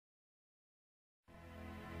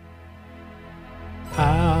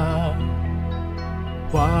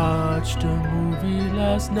Watched a movie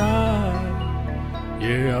last night.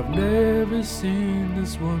 Yeah, I've never seen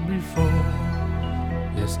this one before.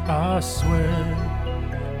 Yes, I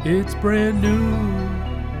swear it's brand new,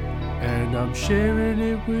 and I'm sharing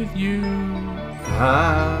it with you.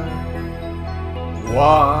 I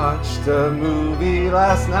watched a movie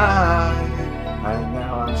last night, and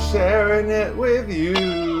now I'm sharing it with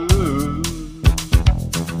you.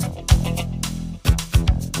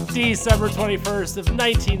 December 21st of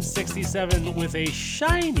 1967 with a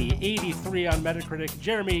shiny 83 on Metacritic.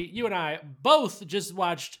 Jeremy, you and I both just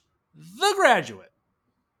watched The Graduate.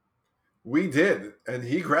 We did, and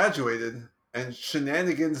he graduated, and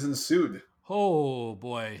shenanigans ensued. Oh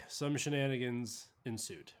boy, some shenanigans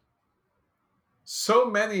ensued.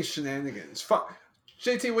 So many shenanigans.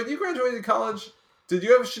 JT, when you graduated college, did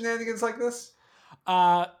you have shenanigans like this?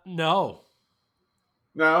 No.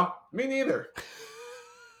 No, me neither.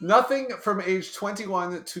 Nothing from age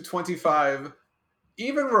 21 to 25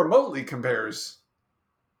 even remotely compares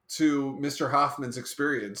to Mr. Hoffman's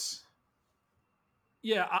experience.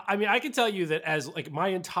 Yeah, I mean, I can tell you that as like my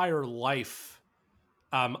entire life,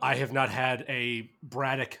 I have not had a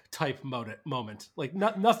Braddock type moment. Like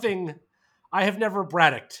nothing. I have never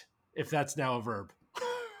Braddocked, if that's now a verb.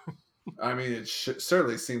 I mean, it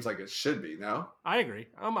certainly seems like it should be. No, I agree.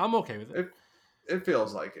 I'm okay with it. It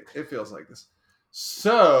feels like it. It feels like this.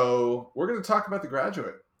 So we're going to talk about The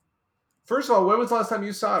Graduate. First of all, when was the last time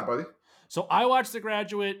you saw it, buddy? So I watched The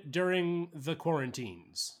Graduate during the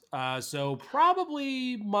quarantines. So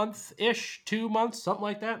probably month-ish, 2 months, something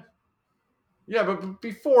like that. Yeah, but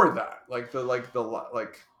before that,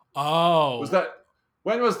 Oh, was that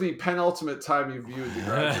when was the penultimate time you viewed The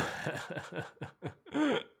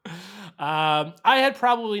Graduate? I had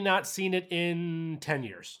probably not seen it in 10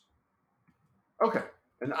 years. Okay,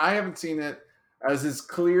 and I haven't seen it, as is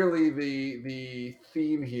clearly the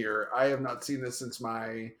theme here. I have not seen this since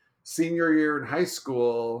my senior year in high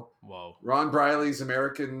school. Whoa. Ron Briley's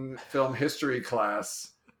American Film History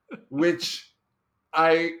class, which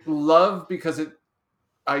I love because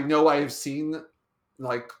I know I have seen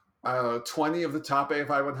like 20 of the top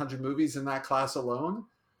AFI 100 movies in that class alone.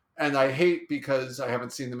 And I hate because I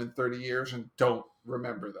haven't seen them in 30 years and don't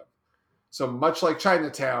remember them. So much like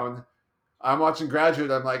Chinatown, I'm watching Graduate.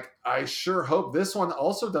 I'm like, I sure hope this one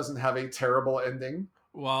also doesn't have a terrible ending.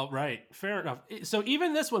 Well, right. Fair enough. So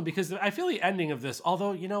even this one, because I feel the ending of this,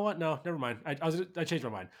 although, you know what? No, never mind. I changed my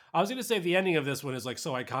mind. I was going to say the ending of this one is like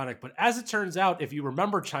so iconic, but as it turns out, if you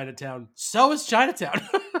remember Chinatown, so is Chinatown.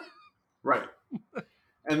 Right.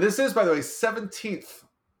 And this is, by the way, 17th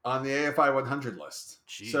on the AFI 100 list.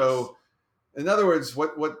 Jeez. So in other words,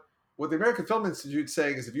 what the American Film Institute is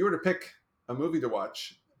saying is if you were to pick a movie to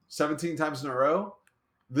watch 17 times in a row,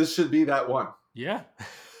 this should be that one. Yeah.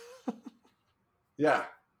 Yeah.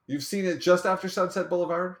 You've seen it just after Sunset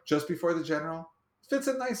Boulevard, just before The General. Fits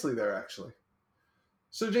in nicely there, actually.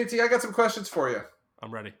 So, JT, I got some questions for you.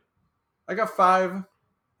 I'm ready. I got 5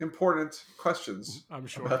 important questions I'm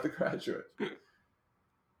sure. about The Graduate.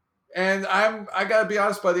 And I gotta be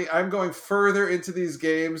honest, buddy, I'm going further into these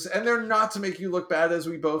games, and they're not to make you look bad, as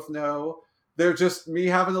we both know. They're just me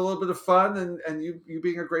having a little bit of fun and you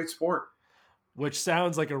being a great sport. Which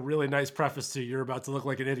sounds like a really nice preface to you're about to look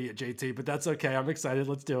like an idiot, JT, but that's okay. I'm excited.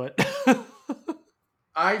 Let's do it.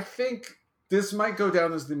 I think this might go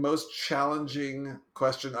down as the most challenging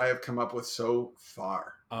question I have come up with so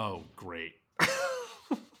far. Oh, great.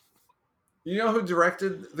 You know who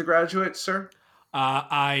directed The Graduate, sir?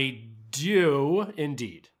 I do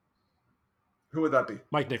indeed. Who would that be?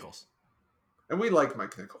 Mike Nichols. And we like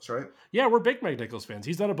Mike Nichols, right? Yeah, we're big Mike Nichols fans.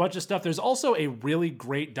 He's done a bunch of stuff. There's also a really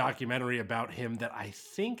great documentary about him that I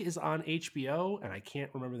think is on HBO, and I can't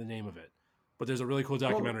remember the name of it. But there's a really cool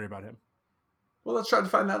documentary about him. Well, let's try to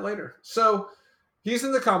find that later. So he's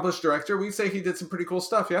an accomplished director. We'd say he did some pretty cool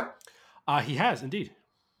stuff, yeah? He has, indeed.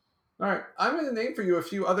 All right. I'm going to name for you a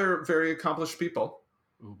few other very accomplished people.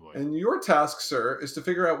 Oh, boy. And your task, sir, is to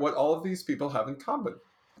figure out what all of these people have in common.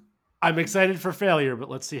 I'm excited for failure, but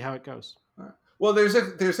let's see how it goes. All right. Well, there's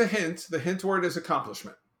a hint. The hint word is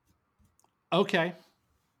accomplishment. Okay.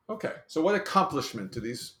 Okay. So what accomplishment do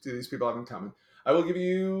these people have in common? I will give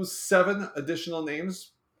you 7 additional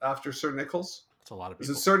names after Sir Nichols. That's a lot of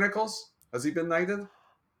people. Is it Sir Nichols? Has he been knighted?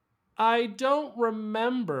 I don't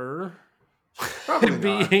remember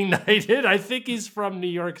Probably being knighted. I think he's from New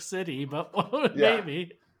York City, but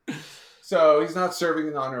maybe. So he's not serving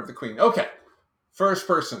in honor of the Queen. Okay. First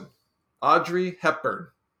person, Audrey Hepburn.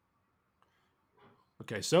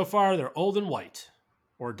 Okay, so far they're old and white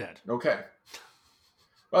or dead. Okay.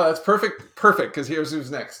 Well, that's perfect, because here's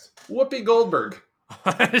who's next. Whoopi Goldberg.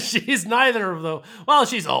 She's neither of them. Well,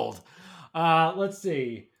 she's old. Let's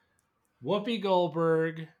see. Whoopi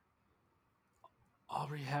Goldberg,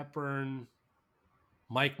 Audrey Hepburn,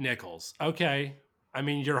 Mike Nichols. Okay. I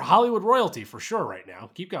mean, you're Hollywood royalty for sure right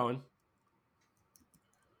now. Keep going.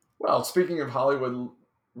 Well, speaking of Hollywood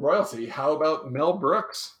royalty, how about Mel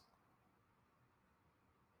Brooks?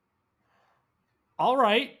 All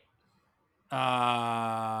right.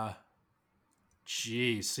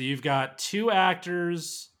 Geez. So you've got 2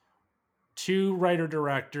 actors, 2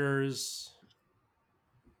 writer-directors.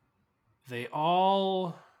 Do they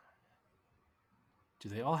all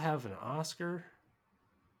have an Oscar?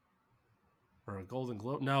 Or a Golden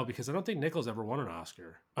Globe? No, because I don't think Nichols ever won an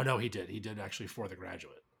Oscar. Oh, no, he did. He did actually for The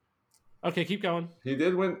Graduate. Okay, keep going. He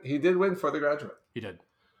did win for The Graduate. He did.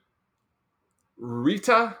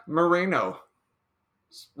 Rita Moreno,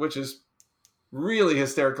 which is really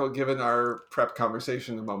hysterical given our prep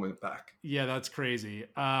conversation a moment back. Yeah, that's crazy.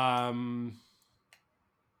 Holy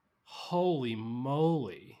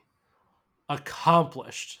moly.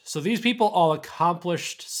 Accomplished. So these people all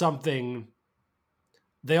accomplished something.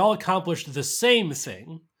 They all accomplished the same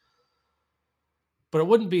thing. But it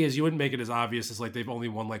wouldn't be you wouldn't make it as obvious as like they've only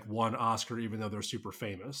won like 1 Oscar, even though they're super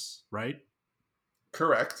famous, right?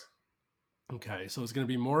 Correct. Okay, so it's going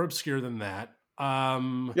to be more obscure than that.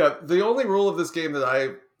 Yeah, the only rule of this game that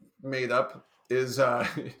I made up is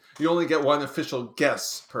you only get 1 official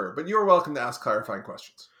guess per, but you're welcome to ask clarifying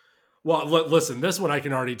questions. Well, listen, this one I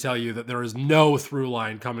can already tell you that there is no through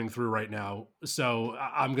line coming through right now. So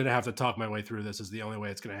I'm going to have to talk my way through this is the only way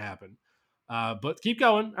it's going to happen. But keep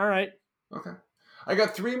going. All right. Okay. I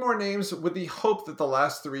got 3 more names with the hope that the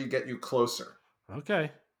last 3 get you closer.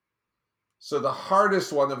 Okay. So the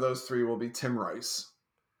hardest one of those 3 will be Tim Rice.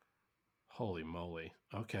 Holy moly.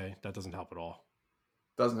 Okay. That doesn't help at all.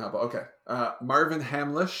 Doesn't help. Okay. Marvin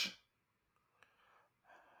Hamlish.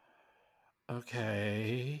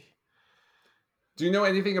 Okay. Do you know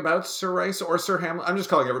anything about Sir Rice or Sir Hamlish? I'm just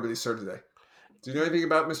calling everybody Sir today. Do you know anything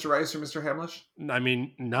about Mr. Rice or Mr. Hamlish? I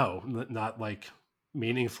mean, no, not like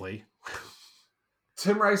meaningfully.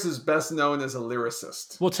 Tim Rice is best known as a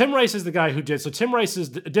lyricist. Well, Tim Rice is the guy who did. So Tim Rice is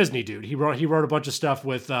a Disney dude. He wrote a bunch of stuff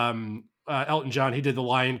with Elton John. He did The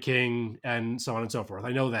Lion King and so on and so forth.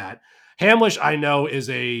 I know that. Hamlish, I know, is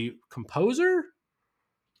a composer.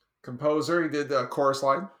 He did Chorus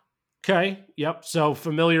Line. Okay. Yep. So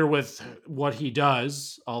familiar with what he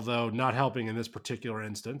does, although not helping in this particular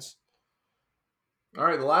instance. All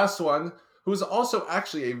right. The last one, who is also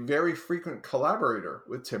actually a very frequent collaborator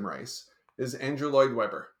with Tim Rice, is Andrew Lloyd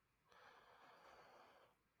Webber.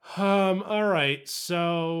 All right.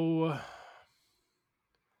 So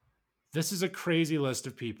this is a crazy list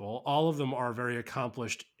of people. All of them are very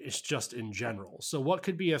accomplished. It's just in general. So what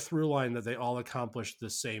could be a through line that they all accomplished the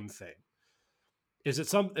same thing? Is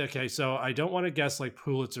it okay? So I don't want to guess like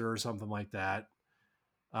Pulitzer or something like that.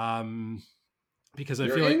 Because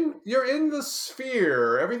you're in the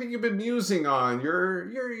sphere. Everything you've been musing on,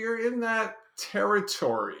 you're in that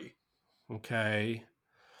territory. Okay.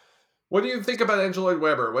 What do you think about Andrew Lloyd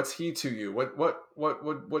Webber? What's he to you?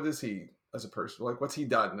 What is he as a person? Like, what's he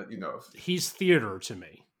done that you know of? He's theater to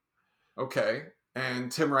me. Okay.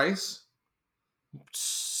 And Tim Rice?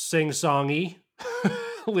 Sing-songy,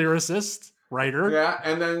 lyricist, writer. Yeah,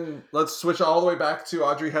 and then let's switch all the way back to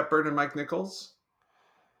Audrey Hepburn and Mike Nichols.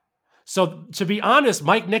 So to be honest,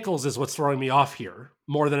 Mike Nichols is what's throwing me off here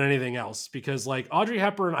more than anything else, because like Audrey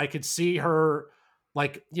Hepburn, I could see her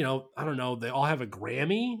like, you know, I don't know, they all have a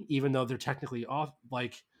Grammy, even though they're technically off,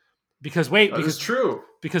 like, because true.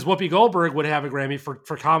 Because Whoopi Goldberg would have a Grammy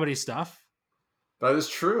for comedy stuff. That is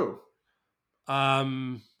true.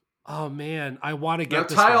 Oh man, I want to get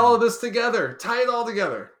now tie all of this together. Tie it all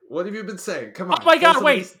together. What have you been saying? Come on. Oh my God,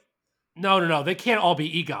 wait. No. They can't all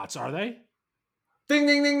be EGOTs, are they? Ding,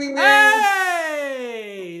 ding, ding, ding, ding.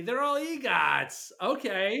 Hey! They're all EGOTs.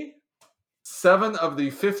 Okay. 7 of the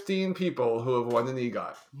 15 people who have won an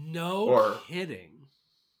EGOT. No kidding.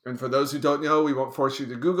 And for those who don't know, we won't force you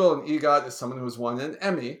to Google. An EGOT is someone who has won an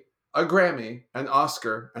Emmy, a Grammy, an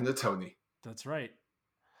Oscar, and a Tony. That's right.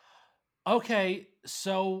 Okay,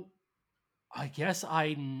 so I guess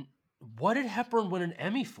what did Hepburn win an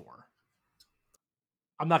Emmy for?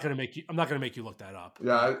 I'm not gonna make you look that up.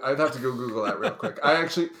 Yeah, I'd have to go Google that real quick.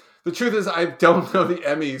 The truth is, I don't know the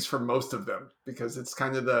Emmys for most of them because it's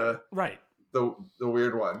kind of the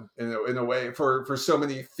weird one in a way for so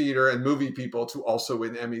many theater and movie people to also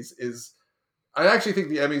win Emmys is. I actually think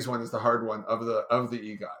the Emmys one is the hard one of the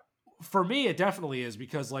EGOT. For me, it definitely is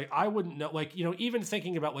because like I wouldn't know, like, you know, even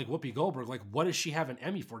thinking about like Whoopi Goldberg, like what does she have an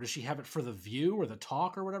Emmy for? Does she have it for The View or The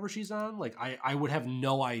Talk or whatever she's on? Like I would have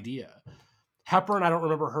no idea. Hepburn, I don't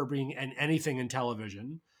remember her being in anything in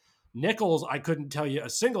television. Nichols, I couldn't tell you a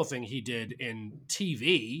single thing he did in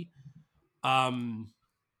TV.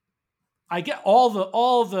 I get all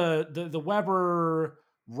the Weber,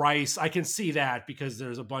 Rice. I can see that because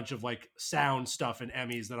there's a bunch of like sound stuff and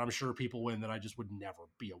Emmys that I'm sure people win that I just would never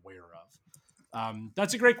be aware of.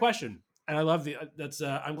 That's a great question, and I love that's.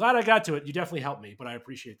 I'm glad I got to it. You definitely helped me, but I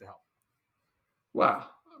appreciate the help. Wow.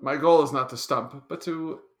 My goal is not to stump, but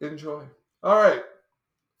to enjoy. All right.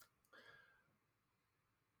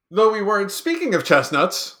 Though we weren't speaking of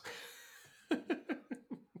chestnuts,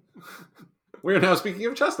 we are now speaking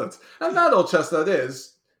of chestnuts. And that old chestnut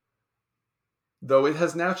is, though it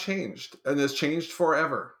has now changed and has changed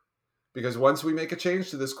forever. Because once we make a change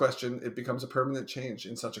to this question, it becomes a permanent change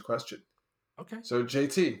in such a question. Okay. So,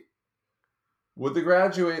 JT, would the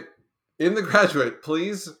graduate, in The Graduate,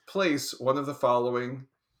 please place one of the following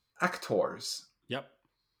actors? Yep.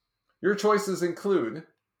 Your choices include,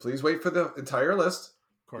 please wait for the entire list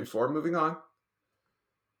before moving on.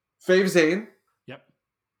 Fave Zane. Yep.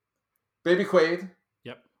 Baby Quaid.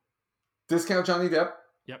 Yep. Discount Johnny Depp.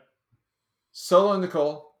 Yep. Solo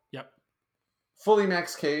Nicole. Yep. Fully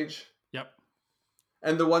Max Cage. Yep.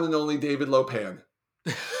 And the one and only David Lopan.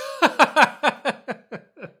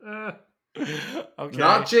 Okay.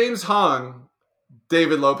 Not James Hong.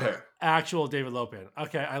 David Lopan. Actual David Lopan.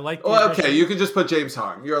 Okay, I like. Okay, you can just put James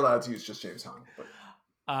Hong. You're allowed to use just James Hong. But...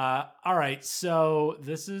 all right, so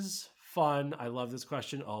this is fun. I love this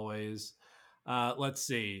question always. Let's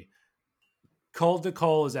see. Cold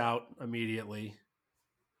Nicole is out immediately.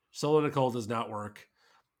 Solo Nicole does not work.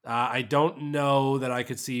 I don't know that I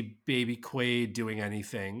could see Baby Quaid doing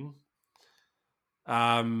anything.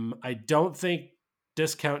 I don't think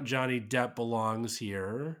Discount Johnny Depp belongs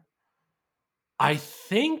here. I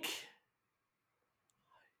think,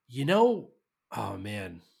 oh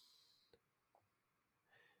man,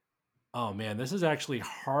 this is actually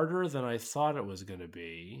harder than I thought it was going to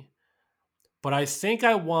be. But I think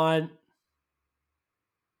I want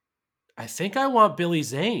Billy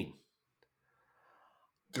Zane.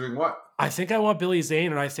 Doing what? I think I want Billy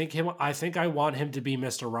Zane, and I think I want him to be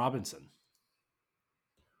Mr. Robinson.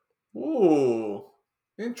 Ooh,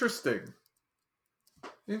 interesting.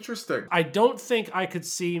 I don't think I could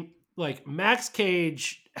see, like, Max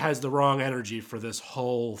Cage has the wrong energy for this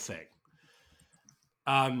whole thing.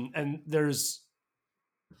 And there's,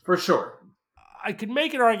 for sure, I could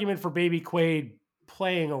make an argument for Baby Quaid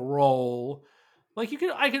playing a role. Like,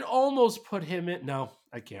 I could almost put him in. No,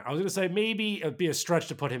 I can't. I was going to say maybe it'd be a stretch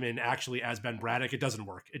to put him in actually as Ben Braddock. It doesn't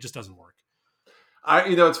work. It just doesn't work.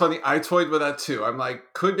 It's funny. I toyed with that too. I'm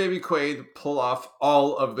like, could Baby Quaid pull off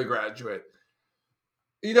all of The Graduate?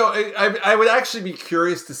 I would actually be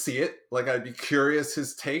curious to see it. Like, I'd be curious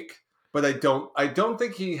his take, but I don't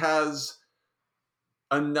think he has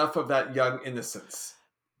enough of that young innocence.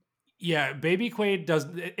 Yeah, Baby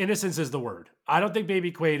Quaid innocence is the word. I don't think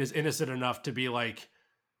Baby Quaid is innocent enough to be like,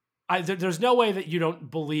 there's no way that you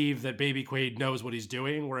don't believe that Baby Quaid knows what he's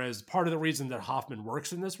doing. Whereas part of the reason that Hoffman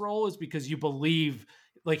works in this role is because you believe,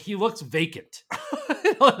 like, he looks vacant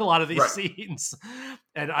in a lot of these scenes.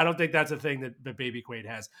 And I don't think that's a thing that Baby Quaid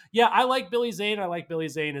has. Yeah, I like Billy Zane. I like Billy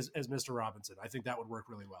Zane as Mr. Robinson. I think that would work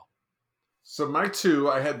really well. So my two,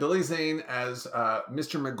 I had Billy Zane as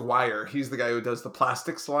Mr. McGuire. He's the guy who does the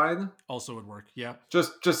plastics line. Also would work, yeah.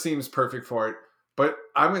 Just seems perfect for it. But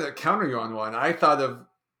I'm going to counter you on one. I thought of,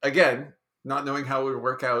 again, not knowing how it would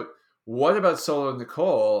work out, what about Solo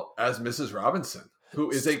Nicole as Mrs. Robinson, who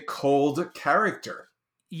is a cold character?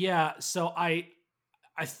 Yeah, so I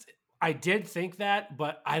did think that,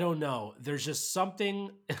 but I don't know. There's just something,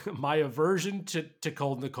 my aversion to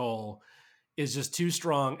Cold Nicole is just too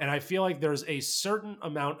strong. And I feel like there's a certain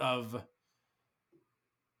amount of,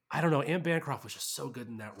 I don't know, Anne Bancroft was just so good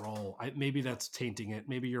in that role. Maybe that's tainting it.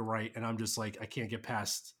 Maybe you're right. And I'm just like, I can't get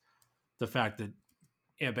past the fact that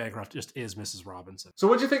Anne Bancroft just is Mrs. Robinson. So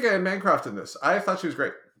what do you think of Anne Bancroft in this? I thought she was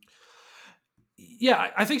great.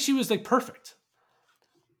 Yeah, I think she was like perfect.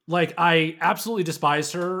 Like, I absolutely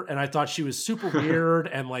despised her, and I thought she was super weird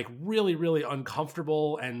and like really, really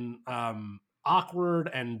uncomfortable and awkward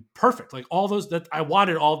and perfect. Like all those that I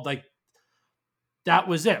wanted, all like that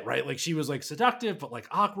was it, right? Like she was like seductive, but like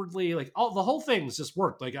awkwardly, like all the whole thing's just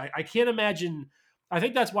worked. Like I can't imagine. I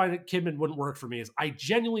think that's why Kidman wouldn't work for me. Is I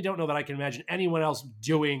genuinely don't know that I can imagine anyone else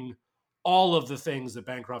doing all of the things that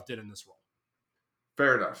Bancroft did in this role.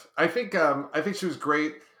 Fair enough. I think she was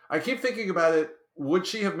great. I keep thinking about it. Would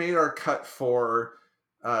she have made our cut for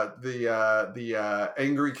the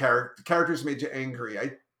angry characters made you angry?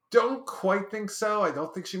 I don't quite think so. I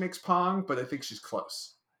don't think she makes Pong, but I think she's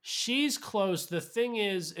close. She's close. The thing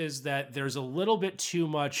is that there's a little bit too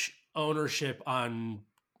much ownership on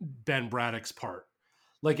Ben Braddock's part.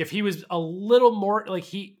 Like if he was a little more like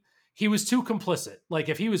he was too complicit. Like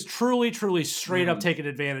if he was truly straight up taken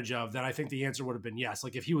advantage of, then I think the answer would have been yes.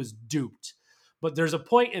 Like if he was duped. But there's a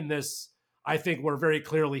point in this, I think, where very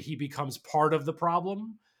clearly he becomes part of the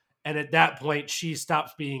problem. And at that point, she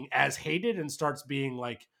stops being as hated and starts being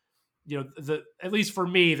like, at least for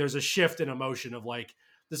me, there's a shift in emotion of like,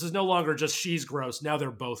 this is no longer just she's gross. Now they're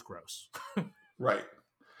both gross. Right.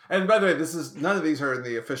 And by the way, none of these are in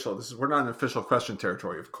the official. We're not in official question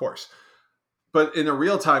territory, of course. But in a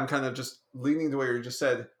real time, kind of just leaning to what you just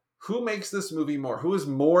said, who makes this movie more? Who is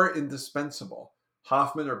more indispensable,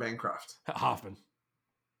 Hoffman or Bancroft? Hoffman.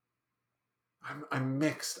 I'm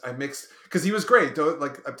mixed. Because he was great.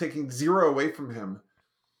 Like I'm taking zero away from him.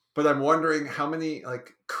 But I'm wondering how many,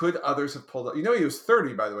 like, could others have pulled up? He was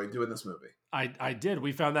 30, by the way, doing this movie. I did.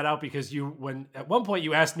 We found that out because at one point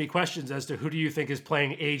you asked me questions as to who do you think is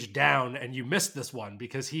playing age down, and you missed this one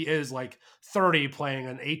because he is like 30 playing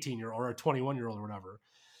an 18-year-old or a 21-year-old or whatever.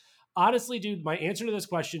 Honestly, dude, my answer to this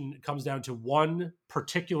question comes down to one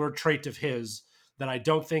particular trait of his that I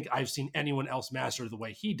don't think I've seen anyone else master the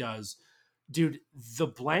way he does. Dude, the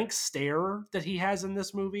blank stare that he has in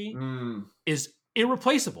this movie is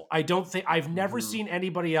irreplaceable. I've never seen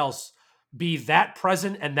anybody else be that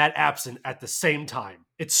present and that absent at the same time.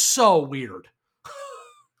 It's so weird.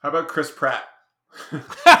 How about Chris Pratt?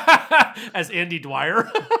 As Andy Dwyer?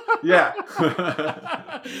 Yeah.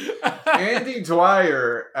 Andy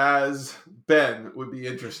Dwyer as Ben would be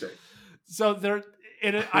interesting. So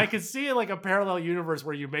I could see like a parallel universe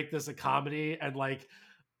where you make this a comedy and like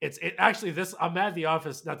I'm mad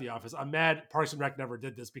I'm mad Parks and Rec never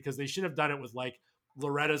did this because they should have done it with like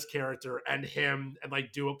Loretta's character and him and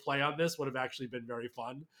like do a play on this would have actually been very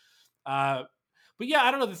fun. But yeah,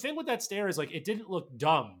 I don't know. The thing with that stare is like, it didn't look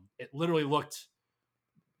dumb. It literally looked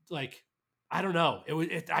like, I don't know.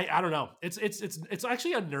 I don't know. It's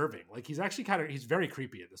actually unnerving. Like he's actually he's very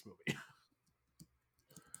creepy in this movie.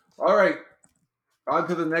 All right. On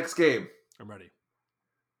to the next game. I'm ready.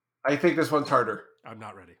 I think this one's harder. I'm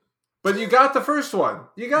not ready. But you got the first one.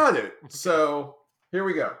 You got it. So here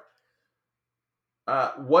we go.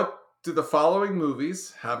 What do the following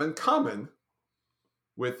movies have in common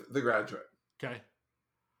with The Graduate?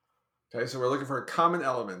 Okay, so we're looking for a common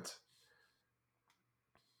element.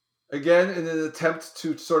 Again, in an attempt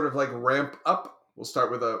to sort of like ramp up, we'll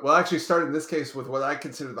start in this case with what I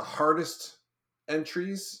consider the hardest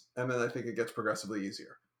entries, and then I think it gets progressively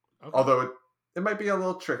easier. Okay. Although it might be a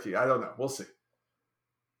little tricky. I don't know. We'll see.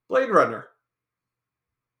 Blade Runner.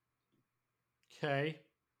 Okay.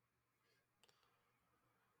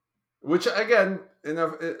 Which, again,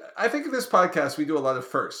 I think in this podcast, we do a lot of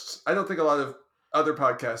firsts. I don't think a lot of other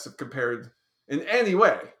podcasts have compared in any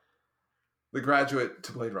way The Graduate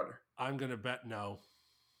to Blade Runner. I'm going to bet no.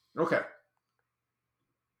 Okay.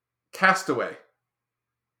 Castaway.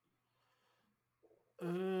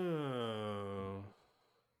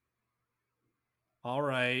 All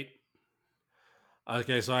right.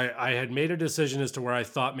 Okay, so I had made a decision as to where I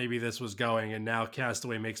thought maybe this was going, and now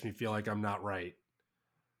Castaway makes me feel like I'm not right.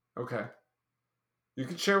 Okay. You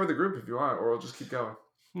can share with the group if you want, or we'll just keep going.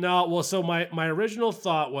 No, well, so my original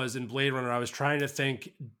thought was in Blade Runner, I was trying to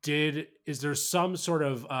think, is there some sort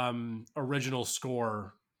of original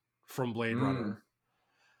score from Blade Runner?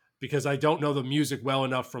 Because I don't know the music well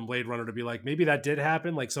enough from Blade Runner to be like, maybe that did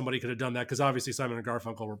happen. Like somebody could have done that, because obviously Simon and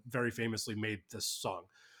Garfunkel very famously made this song.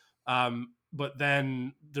 But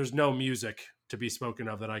then there's no music to be spoken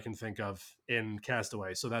of that I can think of in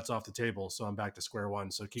Castaway. So that's off the table. So I'm back to square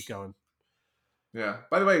one. So keep going. Yeah.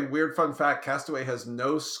 By the way, weird fun fact, Castaway has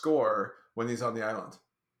no score when he's on the island.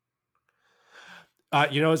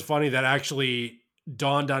 It's funny, that actually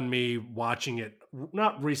dawned on me watching it,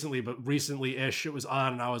 not recently, but recently-ish. It was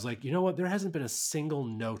on, and I was like, you know what? There hasn't been a single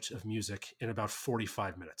note of music in about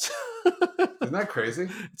 45 minutes. Isn't that crazy?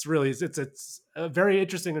 It's a very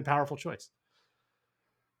interesting and powerful choice.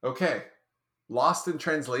 Okay. Lost in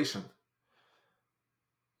Translation.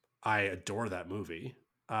 I adore that movie.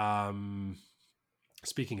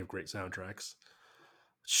 Speaking of great soundtracks,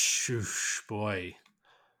 shoosh, boy.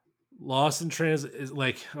 Lost in Translation is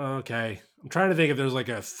like, okay. I'm trying to think if there's like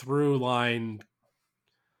a through line,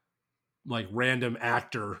 like random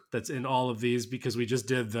actor that's in all of these, because we just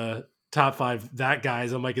did the top 5 that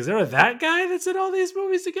guys. I'm like, is there a that guy that's in all these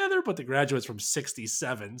movies together? But The Graduate's from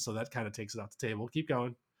 1967, so that kind of takes it off the table. Keep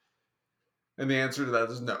going. And the answer to that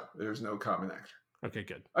is no. There's no common actor. Okay,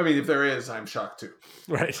 good. I mean, if there is, I'm shocked too.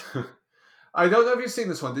 Right. I don't know if you've seen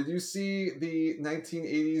this one. Did you see the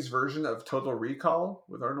 1980s version of Total Recall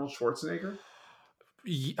with Arnold Schwarzenegger?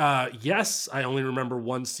 Yes, I only remember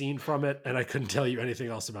one scene from it, and I couldn't tell you anything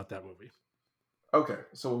else about that movie. Okay,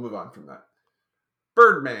 so we'll move on from that.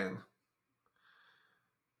 Birdman.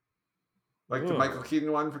 Like the Michael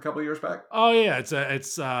Keaton one for a couple of years back? Oh yeah,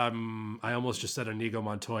 it's I almost just said Inigo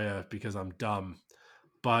Montoya because I'm dumb.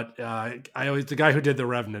 But I always the guy who did The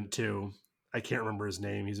Revenant too. I can't remember his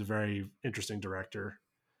name. He's a very interesting director.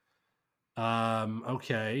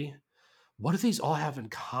 Okay. What do these all have in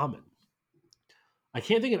common? I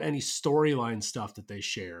can't think of any storyline stuff that they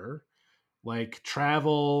share. Like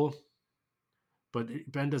travel, but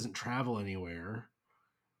Ben doesn't travel anywhere.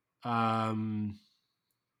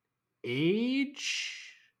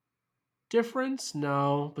 Age difference?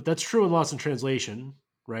 No, but that's true in Lost in Translation,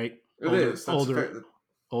 right? It is. That's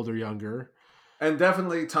older, younger. And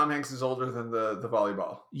definitely Tom Hanks is older than the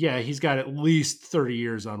volleyball. Yeah, he's got at least 30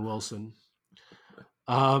 years on Wilson.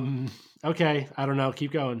 Okay, I don't know.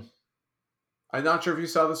 Keep going. I'm not sure if you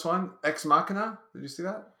saw this one. Ex Machina. Did you see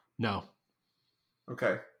that? No.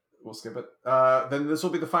 Okay, we'll skip it. Then this will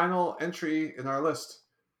be the final entry in our list,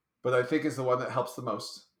 but I think is the one that helps the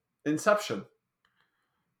most. Inception.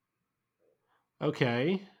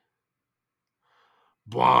 Okay.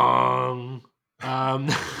 Bwong.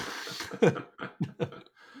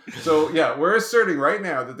 So yeah, we're asserting right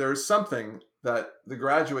now that there is something that The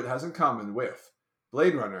Graduate has in common with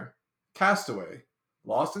Blade Runner, Castaway,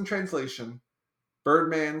 Lost in Translation,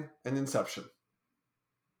 Birdman, and Inception.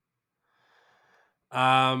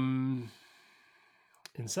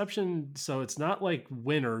 Inception, so it's not like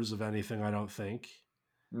winners of anything, I don't think.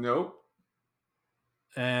 Nope.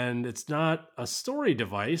 And it's not a story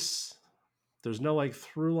device. There's no like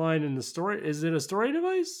through line in the story. Is it a story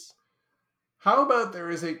device? How about there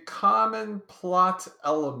is a common plot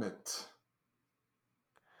element?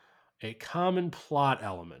 A common plot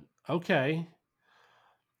element. Okay.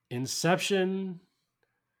 Inception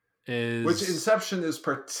is... Which Inception is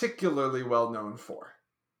particularly well known for.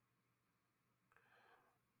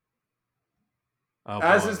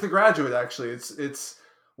 As is The Graduate, actually. It's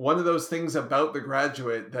one of those things about The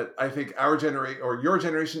Graduate that I think our generation, or your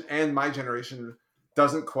generation and my generation,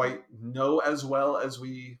 doesn't quite know as well as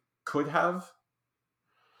we could have.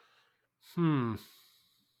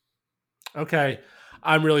 Okay.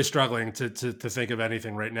 I'm really struggling to think of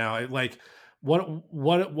anything right now. Like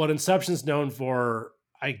what Inception's known for,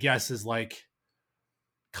 I guess, is like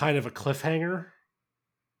kind of a cliffhanger.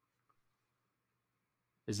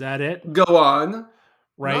 Is that it? Go on.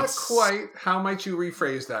 Right. Not quite. How might you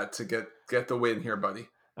rephrase that to get the win here, buddy?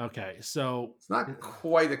 Okay, so it's not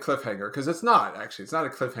quite a cliffhanger, because it's not actually. It's not a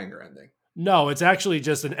cliffhanger ending. No, it's actually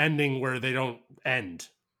just an ending where they don't end.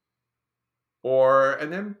 Or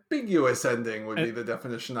an ambiguous ending would be the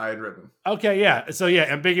definition I had written. Okay, yeah. So yeah,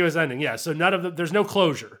 ambiguous ending. Yeah. So there's no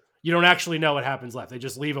closure. You don't actually know what happens left. They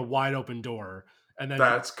just leave a wide open door. And then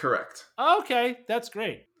that's correct. Okay, that's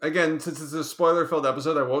great. Again, since it's a spoiler-filled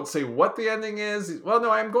episode, I won't say what the ending is. Well,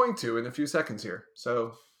 no, I'm going to in a few seconds here.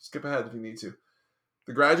 So skip ahead if you need to.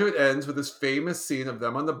 The Graduate ends with this famous scene of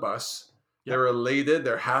them on the bus. Yep. They're elated.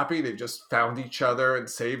 They're happy. They've just found each other and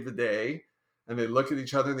saved the day. And they look at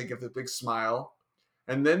each other and they give the big smile.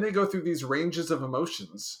 And then they go through these ranges of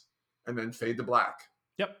emotions and then fade to black.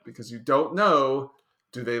 Yep. Because you don't know,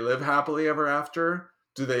 do they live happily ever after?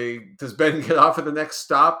 Does Ben get off at the next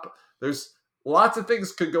stop? There's lots of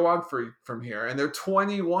things could go on from here. And they're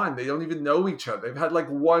 21. They don't even know each other. They've had like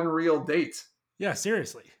one real date. Yeah,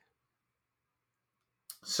 seriously.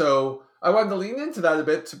 So I wanted to lean into that a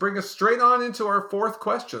bit to bring us straight on into our fourth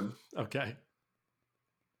question. Okay.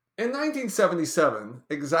 In 1977,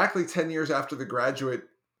 exactly 10 years after The Graduate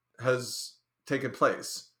has taken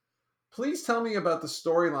place, please tell me about the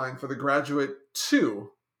storyline for The Graduate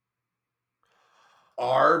 2.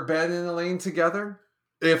 Are Ben and Elaine together?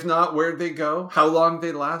 If not, where'd they go? How long did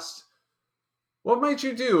they last? What might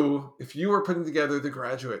you do if you were putting together The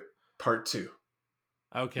Graduate Part 2?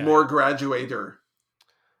 Okay. More Graduator.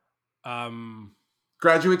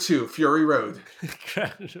 Graduate 2, Fury Road.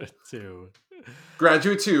 Graduate 2.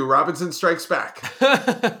 Graduate 2, Robinson Strikes Back.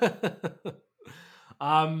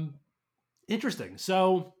 Interesting.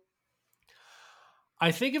 So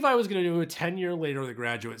I think if I was going to do a 10-year later The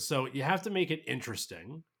Graduate, so you have to make it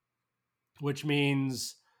interesting, which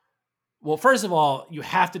means, well, first of all, you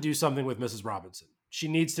have to do something with Mrs. Robinson. She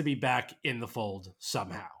needs to be back in the fold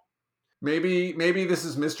somehow. Maybe this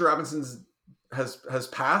is Mr. Robinson's has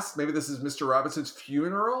passed. Maybe this is Mr. Robinson's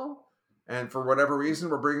funeral, and for whatever reason,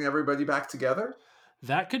 we're bringing everybody back together.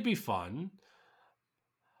 That could be fun.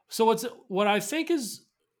 So what I think is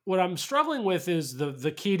what I'm struggling with is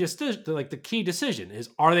the key decision. Like the key decision is,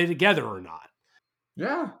 are they together or not?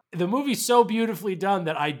 Yeah. The movie's so beautifully done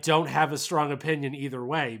that I don't have a strong opinion either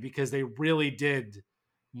way, because they really did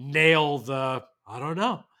nail the, I don't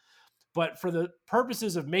know. But for the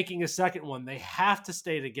purposes of making a second one, they have to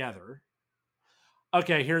stay together.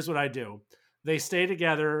 Okay, here's what I do. They stay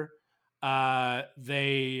together.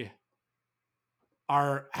 They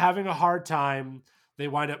are having a hard time. They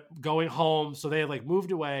wind up going home. So they like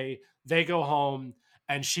moved away. They go home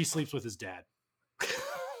and she sleeps with his dad.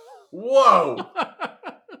 Whoa.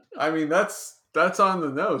 I mean, that's on the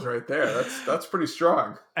nose right there. That's pretty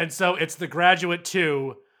strong. And so it's The Graduate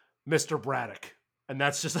 2, Mr. Braddock. And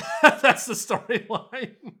that's just, that's the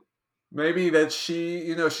storyline. Maybe that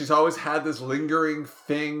she, she's always had this lingering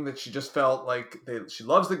thing that she just felt like she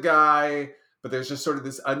loves the guy, but there's just sort of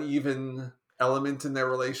this uneven element in their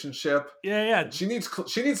relationship. Yeah. She needs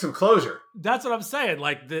some closure. That's what I'm saying.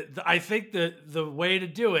 Like I think the way to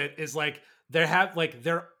do it is like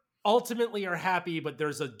they're ultimately are happy, but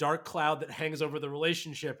there's a dark cloud that hangs over the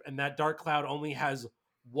relationship, and that dark cloud only has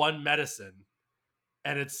one medicine,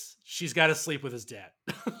 and it's she's got to sleep with his dad.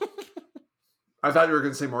 I thought you were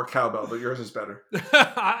going to say more cowbell, but yours is better.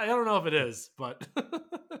 I don't know if it is, but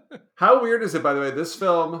how weird is it, by the way? This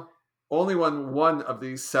film only won one of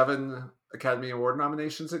these 7 Academy Award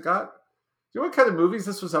nominations it got. Do you know what kind of movies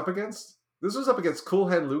this was up against? This was up against Cool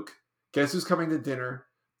Hand Luke, Guess Who's Coming to Dinner,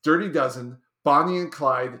 Dirty Dozen, Bonnie and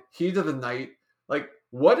Clyde, Heat of the Night. Like,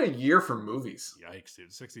 what a year for movies. Yikes,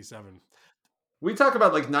 dude. 67. We talk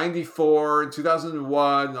about like 94 and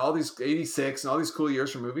 2001, and all these 86 and all these cool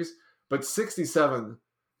years for movies. But 67,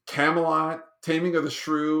 Camelot, Taming of the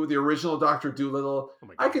Shrew, the original Dr. Dolittle.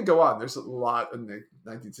 I could go on. There's a lot in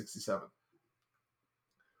 1967.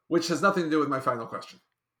 Which has nothing to do with my final question.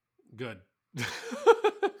 Good.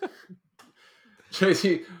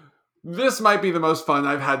 JT, this might be the most fun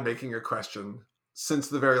I've had making a question since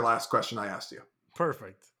the very last question I asked you.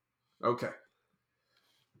 Perfect. Okay.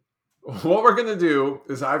 What we're going to do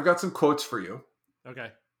is I've got some quotes for you. Okay.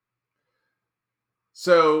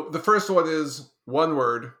 So the first one is one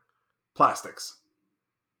word, plastics.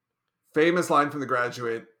 Famous line from The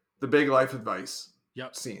Graduate, the big life advice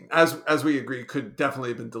scene. As we agree, could definitely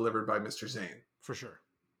have been delivered by Mr. Zane. For sure.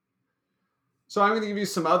 So I'm going to give you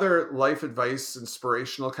some other life advice,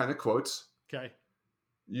 inspirational kind of quotes. Okay.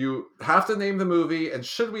 You have to name the movie, and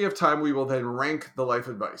should we have time, we will then rank the life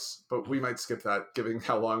advice. But we might skip that, given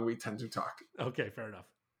how long we tend to talk. Okay, fair enough.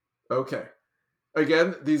 Okay.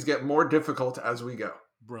 Again, these get more difficult as we go.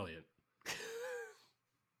 Brilliant.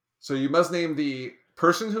 So you must name the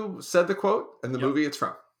person who said the quote and the movie it's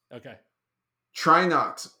from. Okay. Try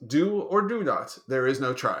not. Do or do not. There is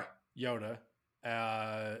no try. Yoda.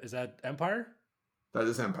 Is that Empire? That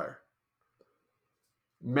is Empire.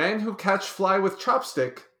 Men who catch fly with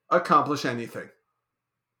chopstick accomplish anything.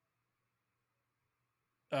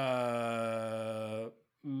 Mr.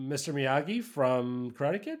 Miyagi from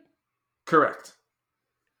Karate Kid? Correct.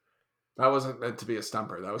 That wasn't meant to be a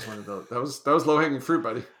stumper. That was one of the that was low-hanging fruit,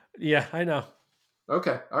 buddy. Yeah, I know.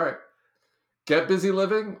 Okay, all right. Get busy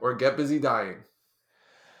living or get busy dying.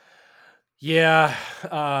 Yeah,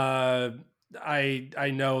 I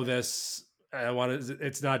know this.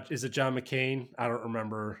 It's not. Is it John McCain? I don't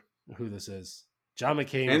remember who this is. John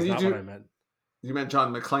McCain is not what I meant. You meant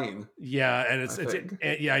John McClane. Yeah,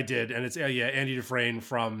 and yeah, I did, and it's Andy Dufresne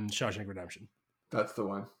from Shawshank Redemption. That's the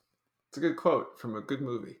one. It's a good quote from a good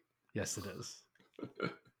movie. Yes, it is.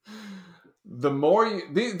 The more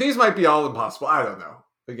these might be all impossible. I don't know.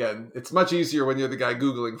 Again, it's much easier when you're the guy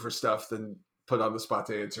Googling for stuff than put on the spot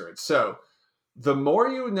to answer it. So, the more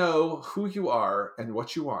you know who you are and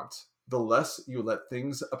what you want, the less you let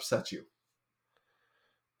things upset you.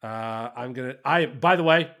 By the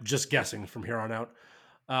way, just guessing from here on out.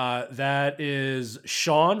 That is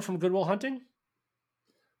Sean from Good Will Hunting.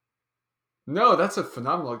 No, that's a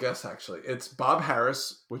phenomenal guess, actually. It's Bob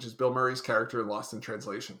Harris, which is Bill Murray's character in Lost in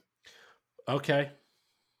Translation. Okay.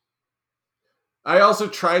 I also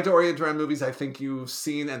tried to orient around movies I think you've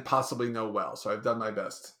seen and possibly know well, so I've done my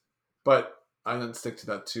best. But I didn't stick to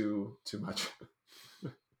that too much.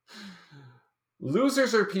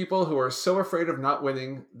 Losers are people who are so afraid of not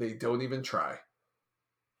winning, they don't even try.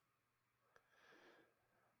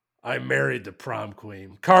 I married the prom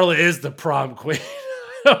queen. Carla is the prom queen.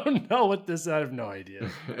 I don't know what this. I have no idea.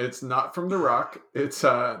 It's not from The Rock. It's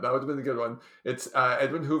that would have been a good one. It's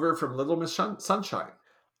Edwin Hoover from Little Miss Sunshine.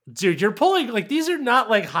 Dude, you're pulling like these are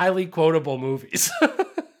not like highly quotable movies.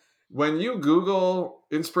 When you Google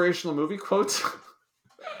inspirational movie quotes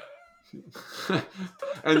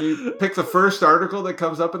and you pick the first article that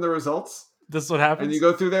comes up in the results, This is what happens. And you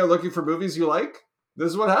go through there looking for movies you like. This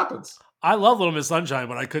is what happens. I love Little Miss Sunshine,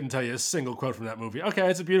 but I couldn't tell you a single quote from that movie. Okay,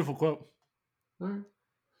 it's a beautiful quote. All right.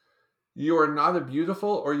 You are not a beautiful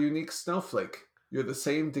or unique snowflake. You're the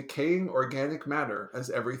same decaying organic matter as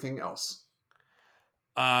everything else.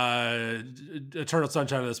 Eternal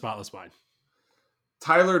Sunshine of the Spotless Mind.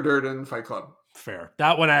 Tyler Durden, Fight Club. Fair.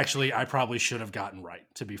 That one actually I probably should have gotten right,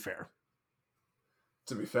 to be fair.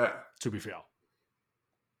 To be fair. To be fair.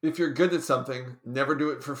 If you're good at something, never do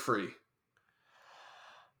it for free.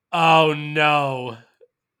 Oh, no.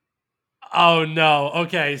 Oh, no.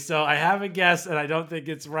 Okay, so I have a guess, and I don't think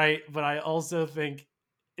it's right, but I also think,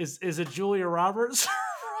 is it Julia Roberts?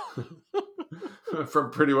 From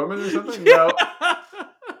Pretty Woman or something? No.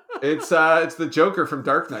 It's the Joker from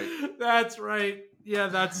Dark Knight. That's right. Yeah,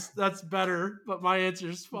 that's better, but my answer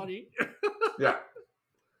is funny. Yeah.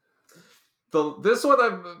 This one,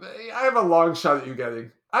 I have a long shot at you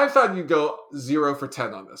getting. I thought you'd go 0 for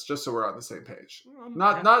 10 on this, just so we're on the same page.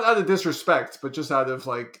 Not out of disrespect, but just out of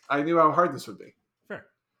I knew how hard this would be. Fair.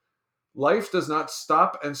 Life does not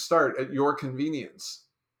stop and start at your convenience.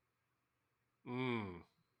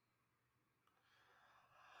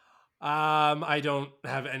 I don't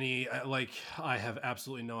have any, I have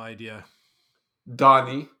absolutely no idea.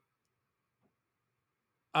 Donnie.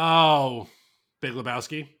 Oh, Big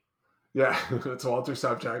Lebowski. Yeah, it's Walter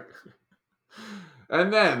Sobchak.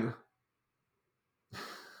 And then,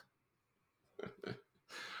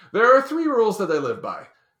 there are 3 rules that I live by.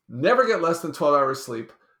 Never get less than 12 hours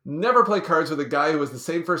sleep, never play cards with a guy who has the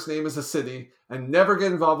same first name as a city, and never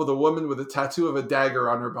get involved with a woman with a tattoo of a dagger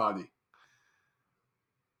on her body.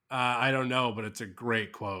 I don't know, but it's a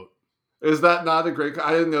great quote. Is that not a great quote?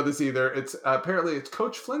 I didn't know this either. It's apparently it's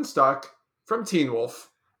Coach Flintstock from Teen Wolf.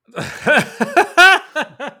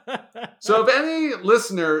 So if any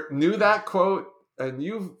listener knew that quote and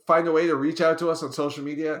you find a way to reach out to us on social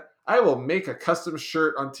media, I will make a custom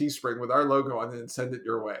shirt on Teespring with our logo on it and send it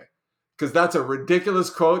your way. Because that's a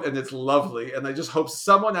ridiculous quote and it's lovely. And I just hope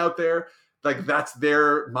someone out there, that's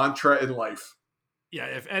their mantra in life. Yeah,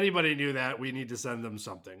 if anybody knew that, we need to send them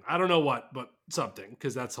something. I don't know what, but something,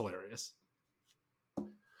 because that's hilarious.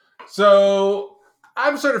 So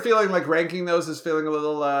I'm sort of feeling like ranking those is feeling a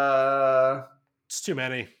little... It's too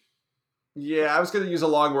many. Yeah, I was going to use a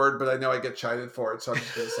long word, but I know I get chided for it, so I'm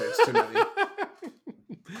just going to say it's too many.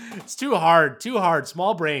 It's too hard.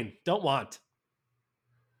 Small brain. Don't want.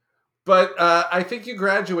 But I think you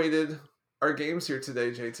graduated our games here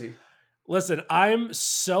today, JT. Listen, I'm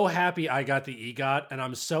so happy I got the EGOT, and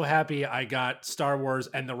I'm so happy I got Star Wars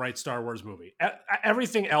and the right Star Wars movie.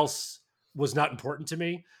 Everything else was not important to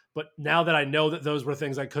me, but now that I know that those were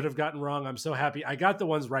things I could have gotten wrong, I'm so happy I got the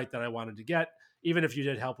ones right that I wanted to get, even if you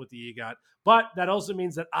did help with the EGOT. But that also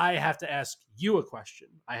means that I have to ask you a question.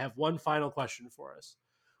 I have one final question for us,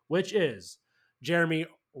 which is, Jeremy,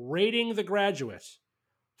 rating The Graduate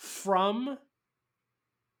from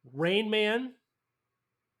Rain Man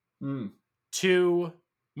to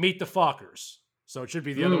Meet the Fockers. So it should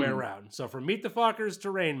be the other way around. So from Meet the Fockers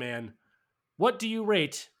to Rain Man, what do you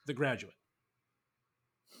rate The Graduate?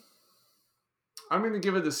 I'm going to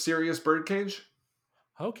give it a serious birdcage.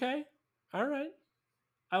 Okay. All right.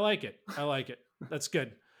 I like it. That's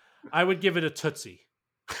good. I would give it a Tootsie.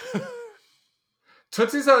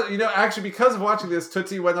 Tootsie's, actually, because of watching this,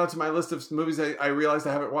 Tootsie went onto my list of movies I realized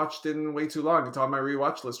I haven't watched in way too long. It's on my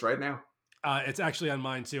rewatch list right now. It's actually on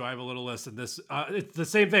mine, too. I have a little list of this. It's the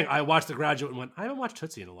same thing. I watched The Graduate and went, I haven't watched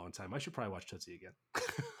Tootsie in a long time. I should probably watch Tootsie again.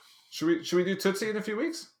 Should we do Tootsie in a few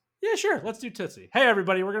weeks? Yeah, sure. Let's do Tootsie. Hey,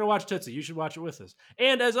 everybody, we're going to watch Tootsie. You should watch it with us.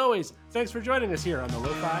 And as always, thanks for joining us here on the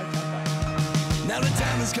Lo-Fi Top 5. Now the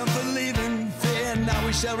time has come for leaving, fear now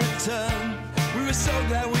we shall return. We were so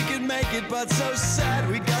glad we could make it, but so sad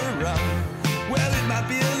we gotta run. Well, it might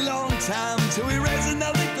be a long time till we raise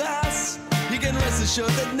another glass. You can rest assured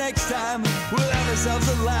that next time we'll have ourselves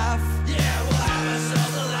a laugh. Yeah, we'll have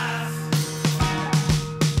ourselves a laugh.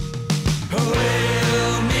 Oh, yeah.